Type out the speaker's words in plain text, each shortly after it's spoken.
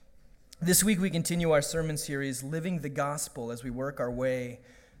This week we continue our sermon series, Living the Gospel, as we work our way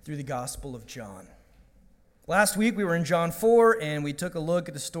through the Gospel of John. Last week we were in John 4, and we took a look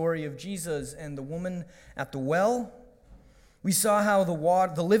at the story of Jesus and the woman at the well. We saw how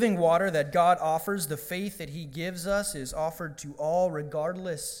the living water that God offers, the faith that He gives us, is offered to all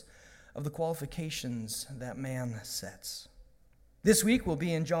regardless of the qualifications that man sets. This week we'll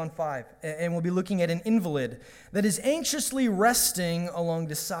be in John 5, and we'll be looking at an invalid that is anxiously resting along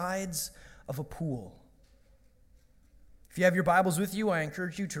the sides of a pool. If you have your Bibles with you, I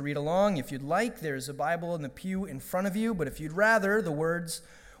encourage you to read along. If you'd like, there's a Bible in the pew in front of you, but if you'd rather, the words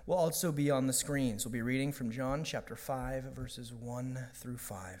will also be on the screens. We'll be reading from John chapter 5, verses 1 through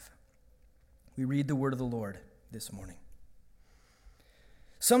 5. We read the word of the Lord this morning.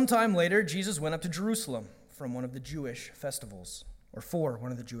 Sometime later, Jesus went up to Jerusalem from one of the Jewish festivals, or for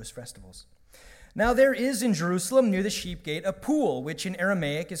one of the Jewish festivals. Now there is in Jerusalem near the sheep gate a pool, which in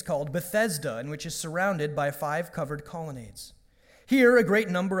Aramaic is called Bethesda, and which is surrounded by 5 covered colonnades. Here a great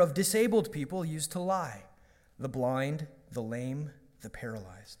number of disabled people used to lie, the blind, the lame, the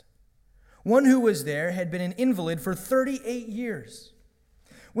paralyzed. One who was there had been an invalid for 38 years.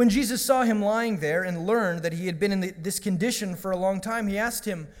 When Jesus saw him lying there and learned that he had been in this condition for a long time, he asked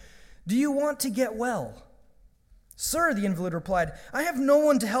him, "Do you want to get well?" "Sir," the invalid replied, "I have no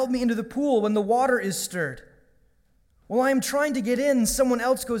one to help me into the pool when the water is stirred. While I am trying to get in, someone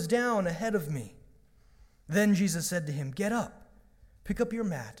else goes down ahead of me." Then Jesus said to him, "Get up, pick up your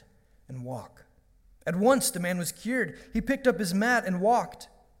mat, and walk." At once the man was cured. He picked up his mat and walked.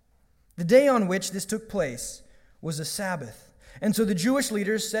 The day on which this took place was a Sabbath. And so the Jewish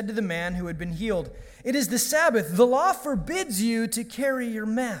leaders said to the man who had been healed, "It is the Sabbath. The law forbids you to carry your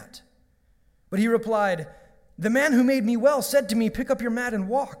mat." But he replied, "The man who made me well said to me, 'Pick up your mat and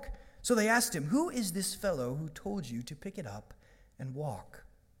walk.'" So they asked him, "Who is this fellow who told you to pick it up and walk?"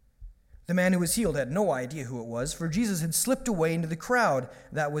 The man who was healed had no idea who it was, for Jesus had slipped away into the crowd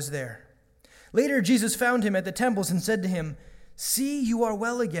that was there. Later, Jesus found him at the temples and said to him, "See, you are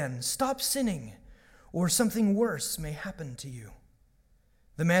well again. Stop sinning, or something worse may happen to you."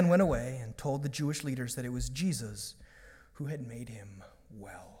 The man went away and told the Jewish leaders that it was Jesus who had made him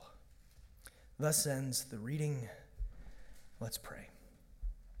well. Thus ends the reading. Let's pray.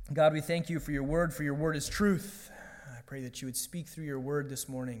 God, we thank you for your word is truth. I pray that you would speak through your word this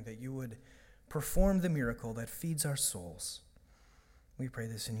morning, that you would perform the miracle that feeds our souls. We pray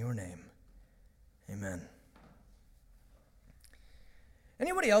this in your name. Amen.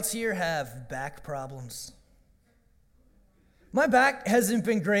 Anybody else here have back problems? My back hasn't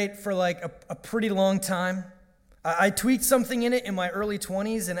been great for like a pretty long time. I tweaked something in it in my early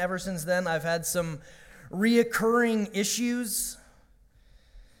 20s, and ever since then I've had some reoccurring issues.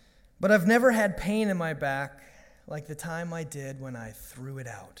 But I've never had pain in my back like the time I did when I threw it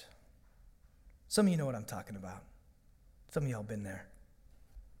out. Some of you know what I'm talking about. Some of y'all been there.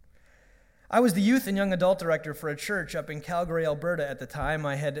 I was the youth and young adult director for a church up in Calgary, Alberta at the time.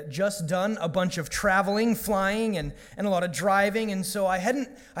 I had just done a bunch of traveling, flying, and a lot of driving, and so I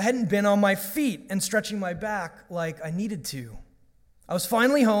hadn't been on my feet and stretching my back like I needed to. I was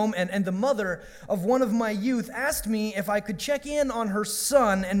finally home, and the mother of one of my youth asked me if I could check in on her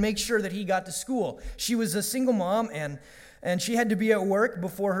son and make sure that he got to school. She was a single mom, and she had to be at work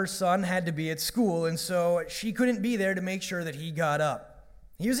before her son had to be at school, and so she couldn't be there to make sure that he got up.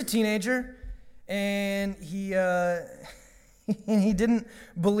 He was a teenager, and he didn't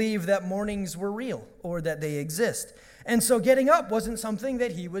believe that mornings were real or that they exist. And so getting up wasn't something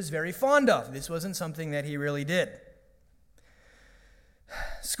that he was very fond of. This wasn't something that he really did.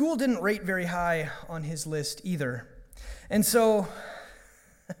 School didn't rate very high on his list either. And so,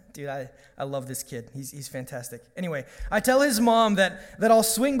 dude, I love this kid. He's fantastic. Anyway, I tell his mom that I'll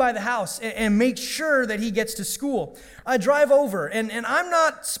swing by the house and make sure that he gets to school. I drive over, and I'm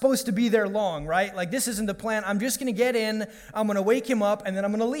not supposed to be there long, right? Like, this isn't the plan. I'm just going to get in, I'm going to wake him up, and then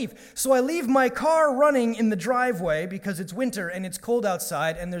I'm going to leave. So I leave my car running in the driveway because it's winter and it's cold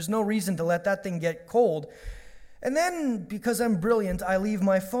outside, and there's no reason to let that thing get cold. And then, because I'm brilliant, I leave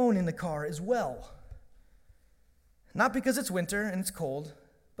my phone in the car as well. Not because it's winter and it's cold,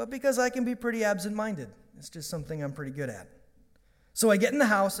 but because I can be pretty absent-minded. It's just something I'm pretty good at. So I get in the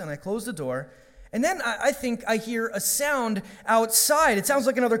house and I close the door, and then I think I hear a sound outside. It sounds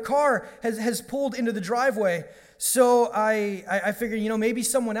like another car has pulled into the driveway. So I figure, maybe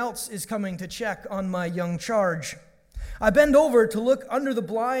someone else is coming to check on my young charge. I bend over to look under the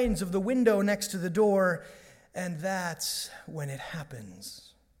blinds of the window next to the door, and that's when it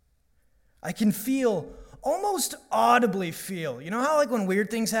happens. I can almost audibly feel. You know how when weird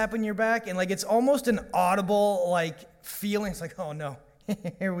things happen in your back and it's almost an audible feeling? It's like, oh no,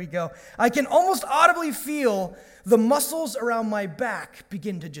 Here we go. I can almost audibly feel the muscles around my back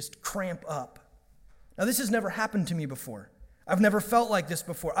begin to just cramp up. Now, this has never happened to me before. I've never felt like this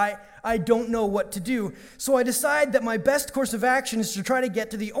before. I don't know what to do. So I decide that my best course of action is to try to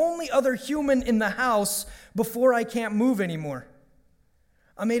get to the only other human in the house before I can't move anymore.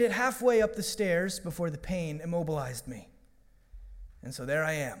 I made it halfway up the stairs before the pain immobilized me. And so there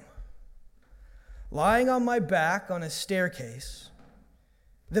I am, lying on my back on a staircase.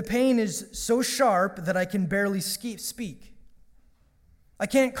 The pain is so sharp that I can barely speak. I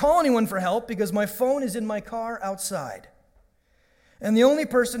can't call anyone for help because my phone is in my car outside. And the only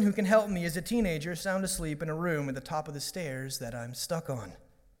person who can help me is a teenager sound asleep in a room at the top of the stairs that I'm stuck on.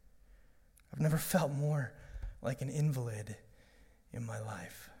 I've never felt more like an invalid in my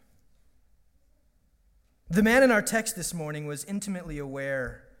life. The man in our text this morning was intimately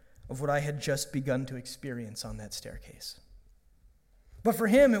aware of what I had just begun to experience on that staircase. But for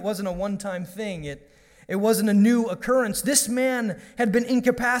him, it wasn't a one-time thing. It wasn't a new occurrence. This man had been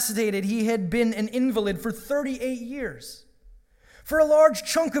incapacitated. He had been an invalid for 38 years. For a large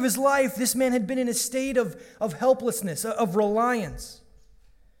chunk of his life, this man had been in a state of helplessness, of reliance.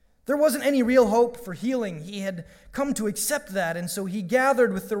 There wasn't any real hope for healing. He had come to accept that, and so he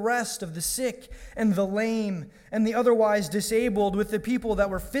gathered with the rest of the sick and the lame and the otherwise disabled, with the people that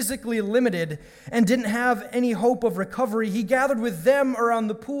were physically limited and didn't have any hope of recovery. He gathered with them around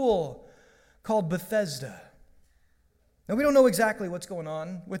the pool called Bethesda. Now, we don't know exactly what's going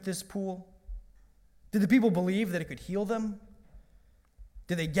on with this pool. Did the people believe that it could heal them?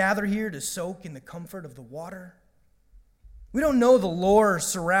 Did they gather here to soak in the comfort of the water? We don't know the lore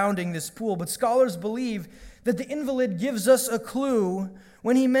surrounding this pool, but scholars believe that the invalid gives us a clue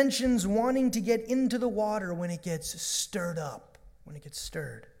when he mentions wanting to get into the water when it gets stirred up, when it gets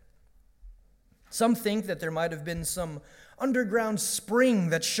stirred. Some think that there might have been some underground spring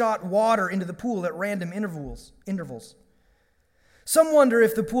that shot water into the pool at random intervals. Some wonder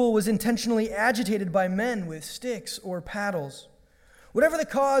if the pool was intentionally agitated by men with sticks or paddles. Whatever the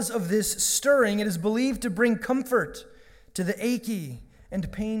cause of this stirring, it is believed to bring comfort to the achy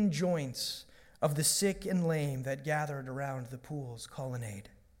and pain joints of the sick and lame that gathered around the pool's colonnade.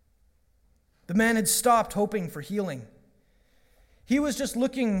 The man had stopped hoping for healing. He was just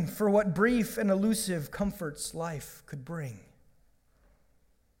looking for what brief and elusive comforts life could bring.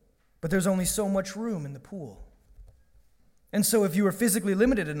 But there's only so much room in the pool. And so if you were physically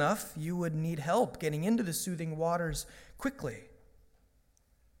limited enough, you would need help getting into the soothing waters quickly.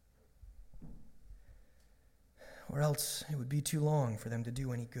 Or else it would be too long for them to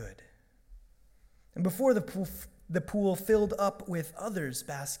do any good. And before the pool filled up with others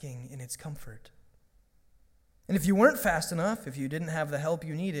basking in its comfort. And if you weren't fast enough, if you didn't have the help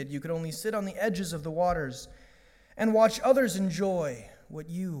you needed, you could only sit on the edges of the waters and watch others enjoy what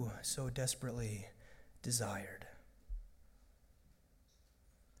you so desperately desired.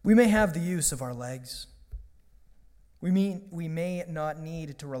 We may have the use of our legs. We may not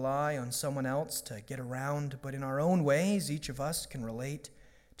need to rely on someone else to get around, but in our own ways, each of us can relate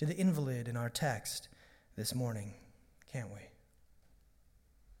to the invalid in our text this morning, can't we?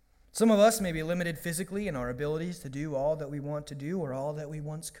 Some of us may be limited physically in our abilities to do all that we want to do or all that we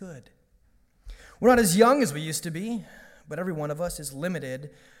once could. We're not as young as we used to be, but every one of us is limited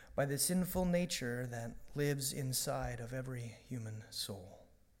by the sinful nature that lives inside of every human soul.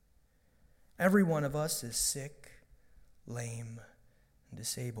 Every one of us is sick, lame, and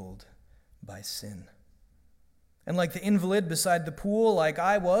disabled by sin. And like the invalid beside the pool, like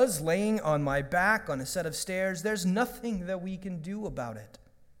I was, laying on my back on a set of stairs, there's nothing that we can do about it.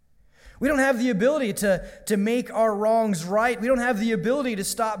 We don't have the ability to make our wrongs right. We don't have the ability to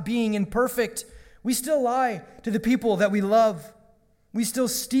stop being imperfect. We still lie to the people that we love. We still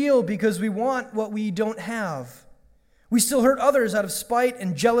steal because we want what we don't have. We still hurt others out of spite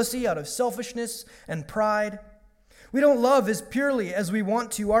and jealousy, out of selfishness and pride. We don't love as purely as we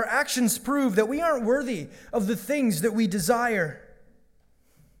want to. Our actions prove that we aren't worthy of the things that we desire.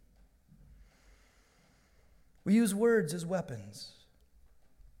 We use words as weapons.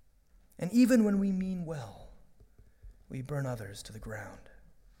 And even when we mean well, we burn others to the ground.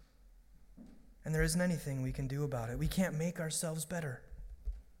 And there isn't anything we can do about it. We can't make ourselves better.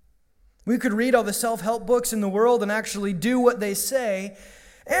 We could read all the self-help books in the world and actually do what they say,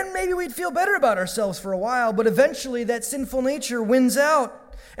 and maybe we'd feel better about ourselves for a while, but eventually that sinful nature wins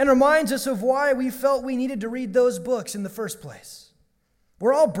out and reminds us of why we felt we needed to read those books in the first place.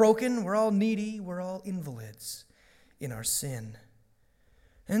 We're all broken, we're all needy, we're all invalids in our sin.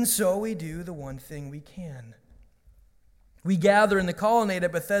 And so we do the one thing we can. We gather in the colonnade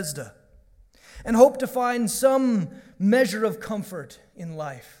at Bethesda. and hope to find some measure of comfort in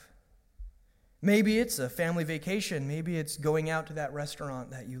life. Maybe it's a family vacation. Maybe it's going out to that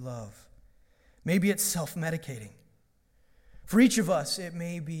restaurant that you love. Maybe it's self-medicating. For each of us, it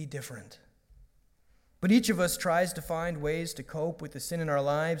may be different. But each of us tries to find ways to cope with the sin in our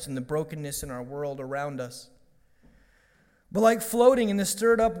lives and the brokenness in our world around us. But like floating in the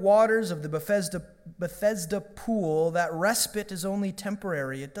stirred-up waters of the Bethesda pool, that respite is only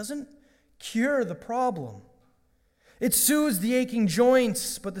temporary. It doesn't cure the problem. It soothes the aching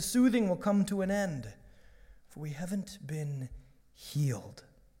joints, but the soothing will come to an end, for we haven't been healed.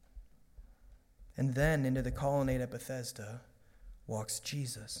 And then into the colonnade at Bethesda walks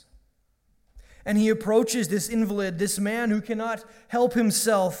Jesus. And he approaches this invalid, this man who cannot help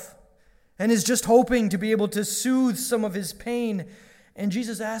himself, and is just hoping to be able to soothe some of his pain. And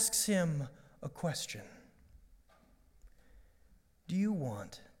Jesus asks him a question. Do you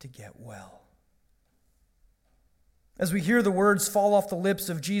want to get well? As we hear the words fall off the lips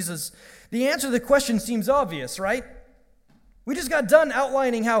of Jesus, the answer to the question seems obvious, right? We just got done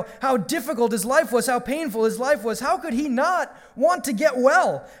outlining how difficult his life was, how painful his life was. How could he not want to get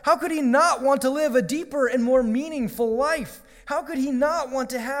well? How could he not want to live a deeper and more meaningful life? How could he not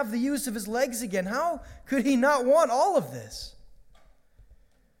want to have the use of his legs again? How could he not want all of this?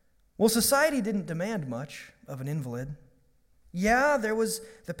 Well, society didn't demand much of an invalid. Yeah, there was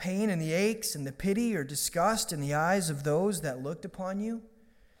the pain and the aches and the pity or disgust in the eyes of those that looked upon you.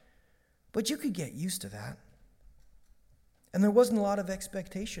 But you could get used to that. And there wasn't a lot of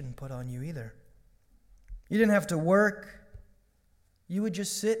expectation put on you either. You didn't have to work. You would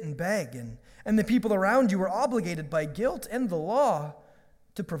just sit and beg, and the people around you were obligated by guilt and the law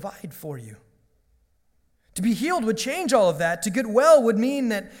to provide for you. To be healed would change all of that. To get well would mean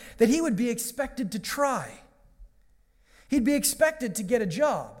that he would be expected to try. He'd be expected to get a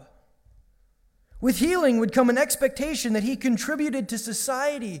job. With healing would come an expectation that he contributed to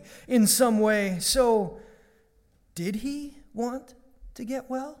society in some way. So, did he want to get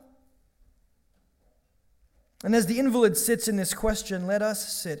well? And as the invalid sits in this question, let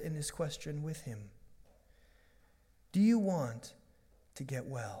us sit in this question with him. Do you want to get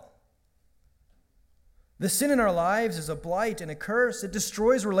well? The sin in our lives is a blight and a curse. It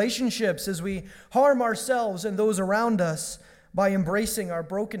destroys relationships as we harm ourselves and those around us by embracing our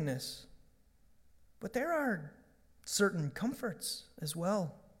brokenness. But there are certain comforts as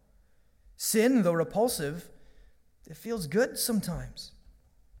well. Sin, though repulsive, it feels good sometimes.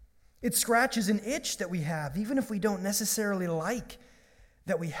 It scratches an itch that we have, even if we don't necessarily like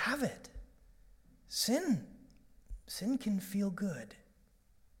that we have it. Sin can feel good.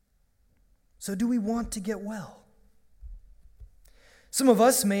 So do we want to get well? Some of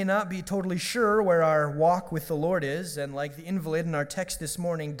us may not be totally sure where our walk with the Lord is, and like the invalid in our text this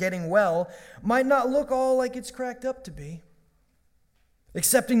morning, getting well might not look all like it's cracked up to be.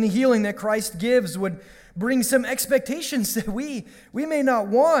 Accepting the healing that Christ gives would bring some expectations that we may not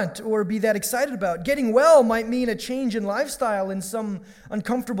want or be that excited about. Getting well might mean a change in lifestyle in some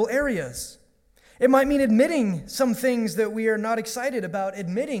uncomfortable areas. It might mean admitting some things that we are not excited about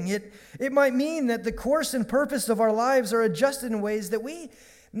admitting. It might mean that the course and purpose of our lives are adjusted in ways that we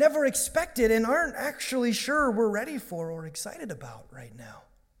never expected and aren't actually sure we're ready for or excited about right now.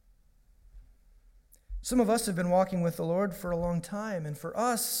 Some of us have been walking with the Lord for a long time, and for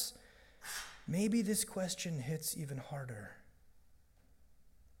us, maybe this question hits even harder.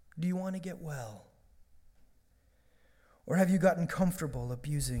 Do you want to get well? Or have you gotten comfortable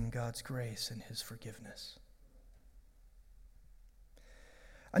abusing God's grace and his forgiveness?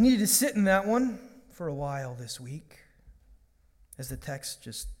 I needed to sit in that one for a while this week as the text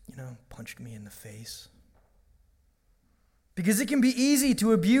just, punched me in the face. Because it can be easy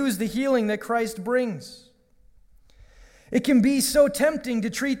to abuse the healing that Christ brings. It can be so tempting to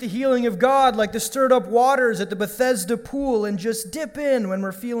treat the healing of God like the stirred up waters at the Bethesda pool and just dip in when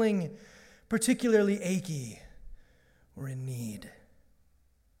we're feeling particularly achy or in need.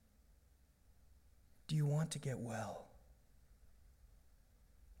 Do you want to get well?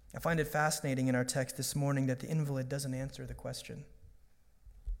 I find it fascinating in our text this morning that the invalid doesn't answer the question.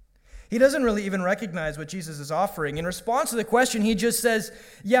 He doesn't really even recognize what Jesus is offering. In response to the question, he just says,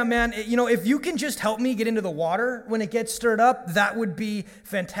 yeah, man, if you can just help me get into the water when it gets stirred up, that would be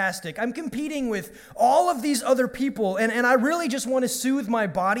fantastic. I'm competing with all of these other people, and I really just want to soothe my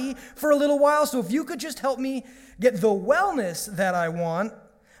body for a little while, so if you could just help me get the wellness that I want,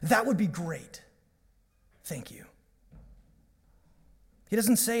 that would be great. Thank you. He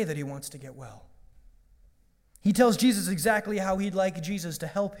doesn't say that he wants to get well. He tells Jesus exactly how he'd like Jesus to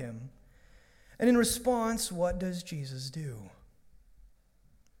help him. And in response, what does Jesus do?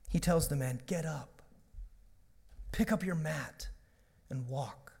 He tells the man, get up, pick up your mat, and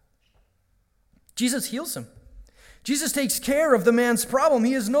walk. Jesus heals him. Jesus takes care of the man's problem.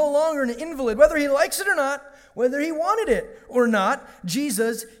 He is no longer an invalid, whether he likes it or not, whether he wanted it or not.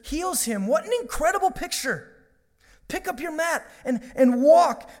 Jesus heals him. What an incredible picture. Pick up your mat and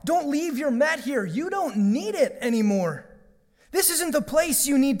walk. Don't leave your mat here. You don't need it anymore. This isn't the place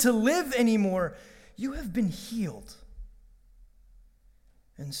you need to live anymore. You have been healed.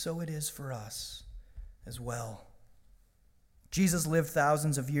 And so it is for us as well. Jesus lived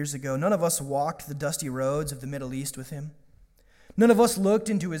thousands of years ago. None of us walked the dusty roads of the Middle East with him. None of us looked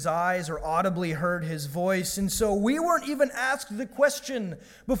into his eyes or audibly heard his voice. And so we weren't even asked the question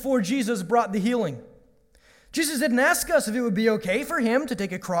before Jesus brought the healing. Jesus didn't ask us if it would be okay for him to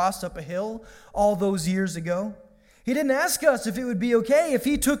take a cross up a hill all those years ago. He didn't ask us if it would be okay if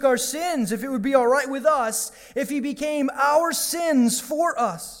he took our sins, if it would be all right with us, if he became our sins for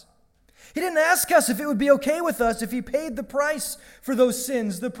us. He didn't ask us if it would be okay with us if he paid the price for those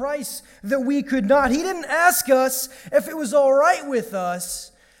sins, the price that we could not. He didn't ask us if it was all right with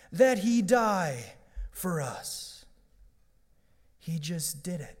us that he die for us. He just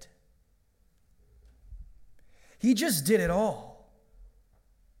did it. He just did it all.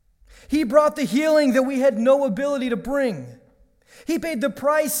 He brought the healing that we had no ability to bring. He paid the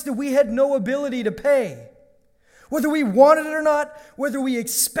price that we had no ability to pay. Whether we wanted it or not, whether we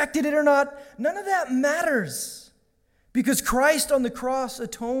expected it or not, none of that matters. Because Christ on the cross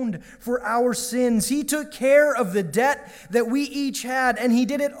atoned for our sins. He took care of the debt that we each had, and he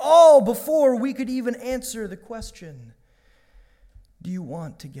did it all before we could even answer the question, do you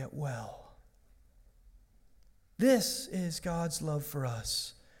want to get well? This is God's love for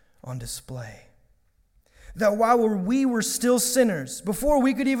us on display. That while we were still sinners, before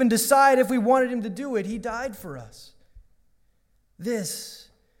we could even decide if we wanted him to do it, he died for us. This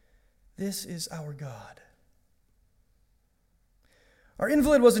is our God. Our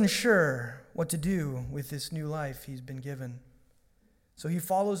invalid wasn't sure what to do with this new life he's been given. So he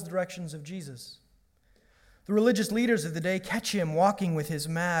follows the directions of Jesus. The religious leaders of the day catch him walking with his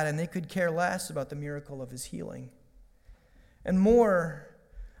mat, and they could care less about the miracle of his healing, and more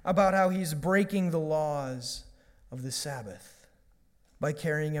about how he's breaking the laws of the Sabbath by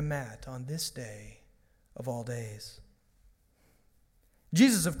carrying a mat on this day of all days.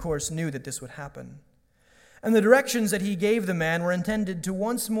 Jesus, of course, knew that this would happen. And the directions that he gave the man were intended to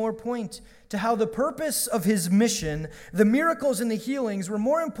once more point to how the purpose of his mission, the miracles and the healings, were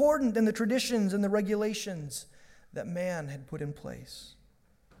more important than the traditions and the regulations that man had put in place.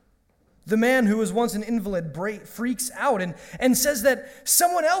 The man who was once an invalid freaks out and says that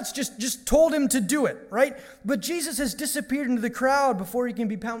someone else just told him to do it, right? But Jesus has disappeared into the crowd before he can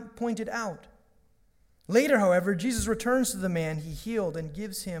be pointed out. Later, however, Jesus returns to the man he healed and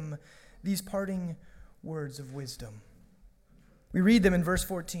gives him these parting words of wisdom. We read them in verse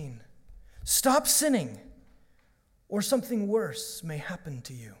 14. Stop sinning, or something worse may happen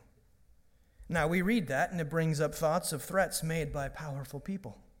to you. Now, we read that, and it brings up thoughts of threats made by powerful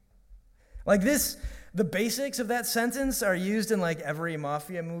people. Like this, the basics of that sentence are used in like every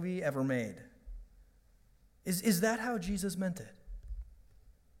mafia movie ever made. Is that how Jesus meant it?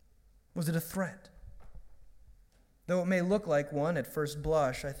 Was it a threat? Though it may look like one at first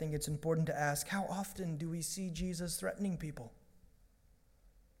blush, I think it's important to ask, how often do we see Jesus threatening people?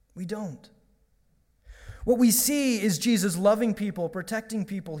 We don't. What we see is Jesus loving people, protecting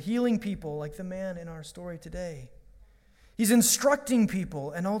people, healing people, like the man in our story today. He's instructing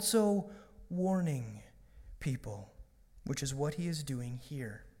people and also warning people, which is what he is doing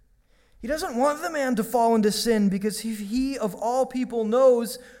here. He doesn't want the man to fall into sin because he of all people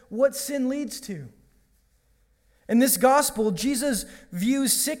knows what sin leads to. In this gospel, Jesus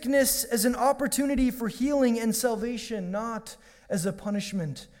views sickness as an opportunity for healing and salvation, not as a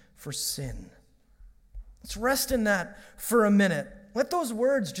punishment for sin. Let's rest in that for a minute. Let those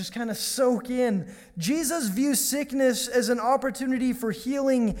words just kind of soak in. Jesus views sickness as an opportunity for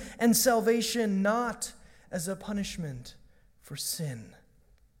healing and salvation, not as a punishment for sin.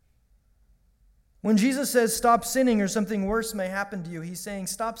 When Jesus says, stop sinning or something worse may happen to you, he's saying,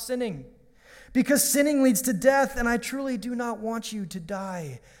 stop sinning. Because sinning leads to death, and I truly do not want you to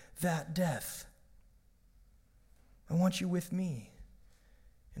die that death. I want you with me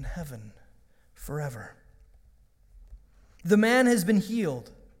in heaven forever. The man has been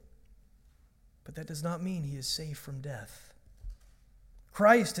healed, but that does not mean he is safe from death.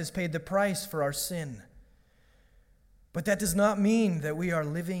 Christ has paid the price for our sin, but that does not mean that we are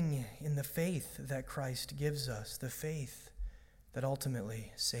living in the faith that Christ gives us, the faith that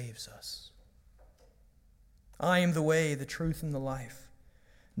ultimately saves us. I am the way, the truth, and the life.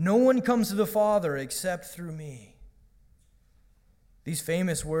 No one comes to the Father except through me. These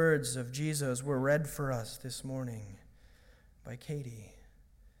famous words of Jesus were read for us this morning by Katie.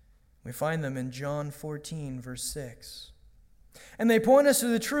 We find them in John 14, verse 6. And they point us to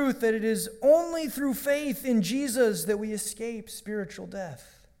the truth that it is only through faith in Jesus that we escape spiritual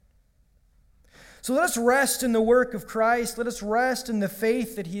death. So let us rest in the work of Christ. Let us rest in the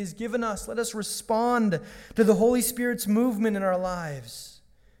faith that He has given us. Let us respond to the Holy Spirit's movement in our lives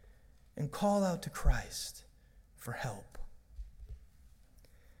and call out to Christ for help.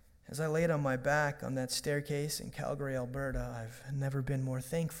 As I laid on my back on that staircase in Calgary, Alberta, I've never been more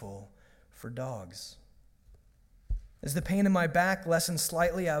thankful for dogs. As the pain in my back lessened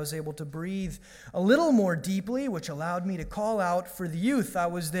slightly, I was able to breathe a little more deeply, which allowed me to call out for the youth I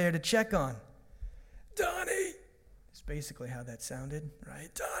was there to check on. Donnie! That's basically how that sounded, right?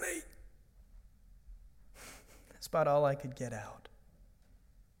 Donnie! That's about all I could get out.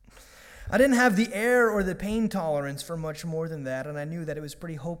 I didn't have the air or the pain tolerance for much more than that, and I knew that it was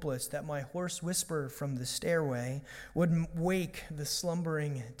pretty hopeless that my hoarse whisper from the stairway would wake the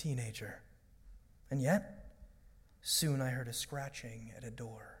slumbering teenager. And yet, soon I heard a scratching at a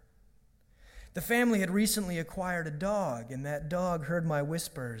door. The family had recently acquired a dog, and that dog heard my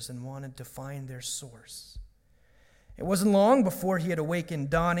whispers and wanted to find their source. It wasn't long before he had awakened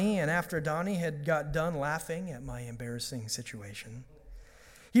Donnie, and after Donnie had got done laughing at my embarrassing situation,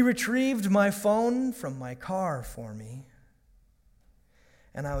 he retrieved my phone from my car for me,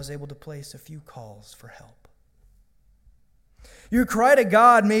 and I was able to place a few calls for help. Your cry to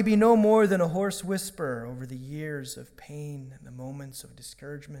God may be no more than a hoarse whisper over the years of pain and the moments of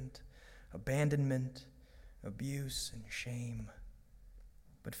discouragement, abandonment, abuse, and shame.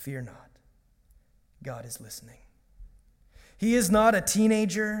 But fear not, God is listening. He is not a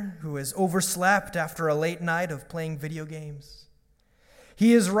teenager who has overslept after a late night of playing video games.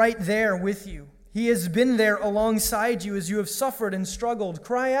 He is right there with you. He has been there alongside you as you have suffered and struggled.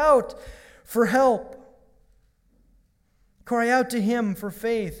 Cry out for help. Cry out to Him for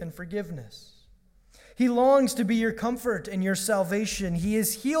faith and forgiveness. He longs to be your comfort and your salvation. He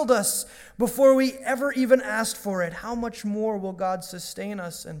has healed us before we ever even asked for it. How much more will God sustain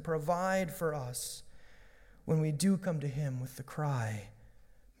us and provide for us when we do come to Him with the cry,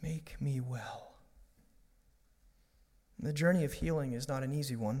 "Make me well"? The journey of healing is not an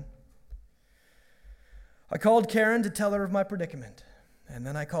easy one. I called Karen to tell her of my predicament. And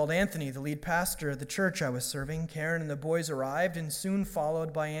then I called Anthony, the lead pastor at the church I was serving. Karen and the boys arrived and soon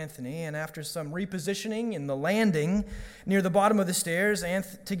followed by Anthony. And after some repositioning in the landing near the bottom of the stairs,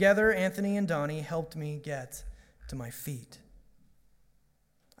 together Anthony and Donnie helped me get to my feet.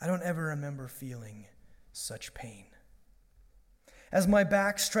 I don't ever remember feeling such pain. As my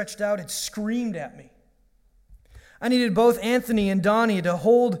back stretched out, it screamed at me. I needed both Anthony and Donnie to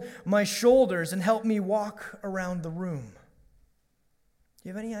hold my shoulders and help me walk around the room. Do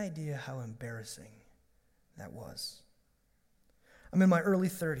you have any idea how embarrassing that was? I'm in my early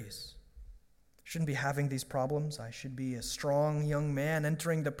 30s. I shouldn't be having these problems. I should be a strong young man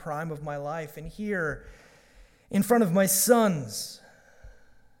entering the prime of my life. And here, in front of my sons,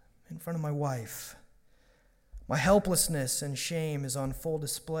 in front of my wife, my helplessness and shame is on full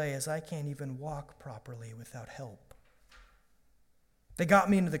display as I can't even walk properly without help. They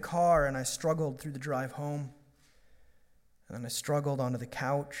got me into the car and I struggled through the drive home. And then I struggled onto the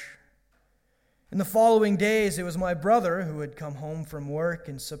couch. In the following days, it was my brother who would come home from work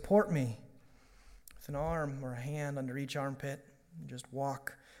and support me with an arm or a hand under each armpit and just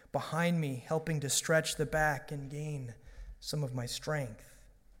walk behind me, helping to stretch the back and gain some of my strength.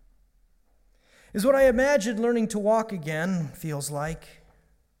 Is what I imagined learning to walk again feels like.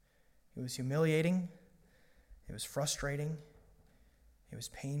 It was humiliating. It was frustrating. It was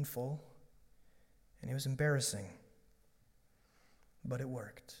painful. And it was embarrassing. But it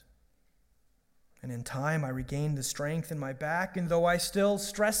worked. And in time, I regained the strength in my back, and though I still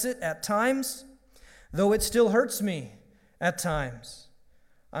stress it at times, though it still hurts me at times,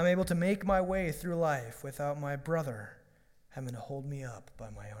 I'm able to make my way through life without my brother having to hold me up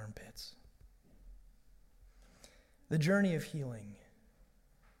by my armpits. The journey of healing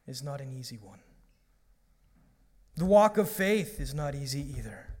is not an easy one. The walk of faith is not easy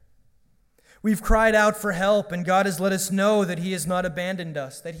either. We've cried out for help, and God has let us know that He has not abandoned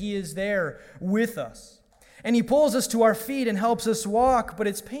us, that He is there with us. And He pulls us to our feet and helps us walk, but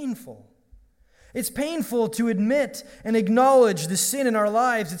it's painful. It's painful to admit and acknowledge the sin in our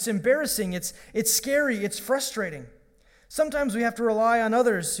lives. It's embarrassing, it's scary, it's frustrating. Sometimes we have to rely on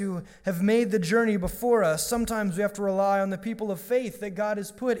others who have made the journey before us. Sometimes we have to rely on the people of faith that God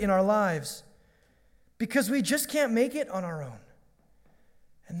has put in our lives, because we just can't make it on our own.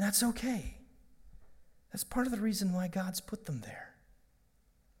 And that's okay. That's part of the reason why God's put them there.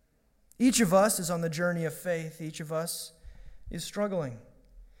 Each of us is on the journey of faith. Each of us is struggling.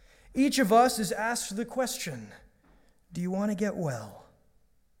 Each of us is asked the question, do you want to get well?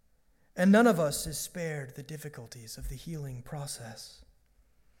 And none of us is spared the difficulties of the healing process.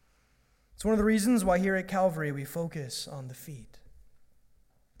 It's one of the reasons why here at Calvary we focus on the feet.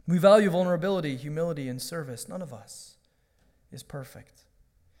 We value vulnerability, humility, and service. None of us is perfect.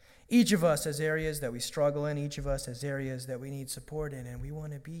 Each of us has areas that we struggle in. Each of us has areas that we need support in, and we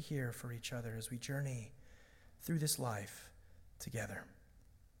want to be here for each other as we journey through this life together.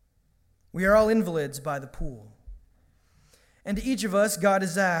 We are all invalids by the pool. And to each of us, God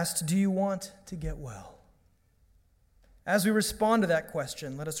has asked, do you want to get well? As we respond to that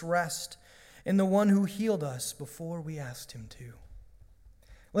question, let us rest in the one who healed us before we asked him to.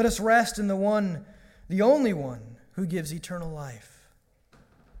 Let us rest in the one, the only one, who gives eternal life.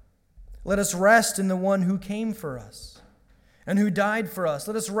 Let us rest in the one who came for us and who died for us.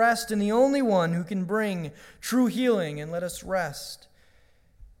 Let us rest in the only one who can bring true healing, and let us rest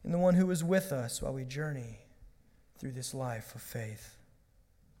in the one who is with us while we journey through this life of faith.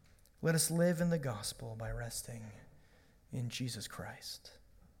 Let us live in the gospel by resting in Jesus Christ.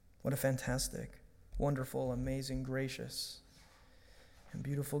 What a fantastic, wonderful, amazing, gracious, and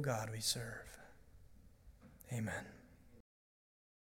beautiful God we serve. Amen.